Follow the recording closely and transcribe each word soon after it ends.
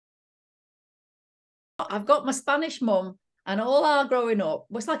I've got my Spanish mum, and all our growing up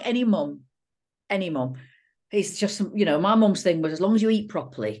was like any mum. It's just, my mum's thing was as long as you eat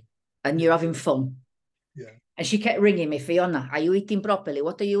properly and you're having fun. Yeah. And she kept ringing me, Fiona, are you eating properly?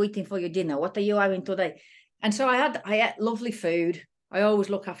 What are you eating for your dinner? What are you having today? And so I ate lovely food. I always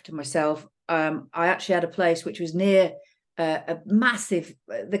look after myself. I actually had a place which was near a massive,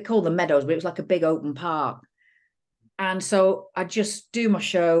 they call them meadows, but it was like a big open park. And so I'd just do my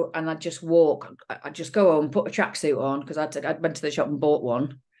show and I'd just walk. I'd just go home, put a tracksuit on because I went to the shop and bought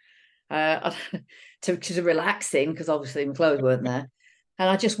one to relaxing because obviously my clothes weren't there. And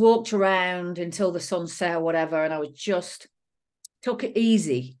I just walked around until the sun set or whatever. And I was just took it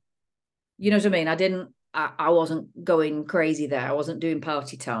easy. You know what I mean? I wasn't going crazy there. I wasn't doing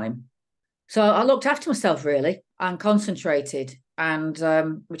party time. So I looked after myself really and concentrated,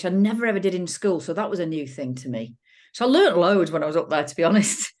 and which I never ever did in school. So that was a new thing to me. So I learnt loads when I was up there, to be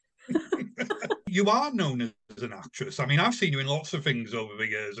honest. You are known as an actress. I mean, I've seen you in lots of things over the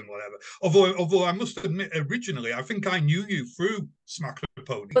years and whatever. Although I must admit, originally, I think I knew you through Smack the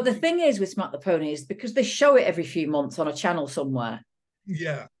Pony. But the thing is with Smack the Pony is because they show it every few months on a channel somewhere.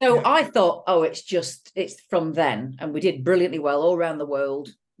 Yeah. So yeah. I thought, oh, it's from then. And we did brilliantly well all around the world.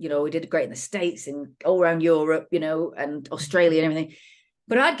 We did great in the States and all around Europe, and Australia and everything.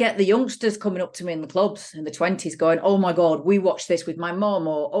 But I'd get the youngsters coming up to me in the clubs in the 20s going, oh my God, we watched this with my mom,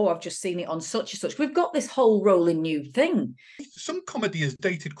 or, oh, I've just seen it on such and such. We've got this whole rolling new thing. Some comedy has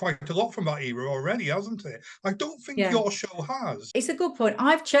dated quite a lot from that era already, hasn't it? I don't think your show has. It's a good point.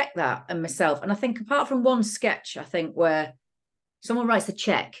 I've checked that and myself. And I think apart from one sketch, I think where someone writes a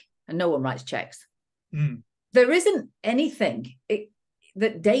check and no one writes checks. There isn't anything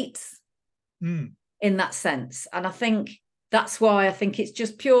that dates in that sense. And I think that's why I think it's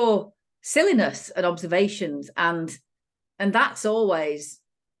just pure silliness and observations. And that's always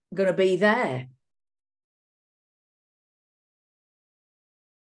going to be there.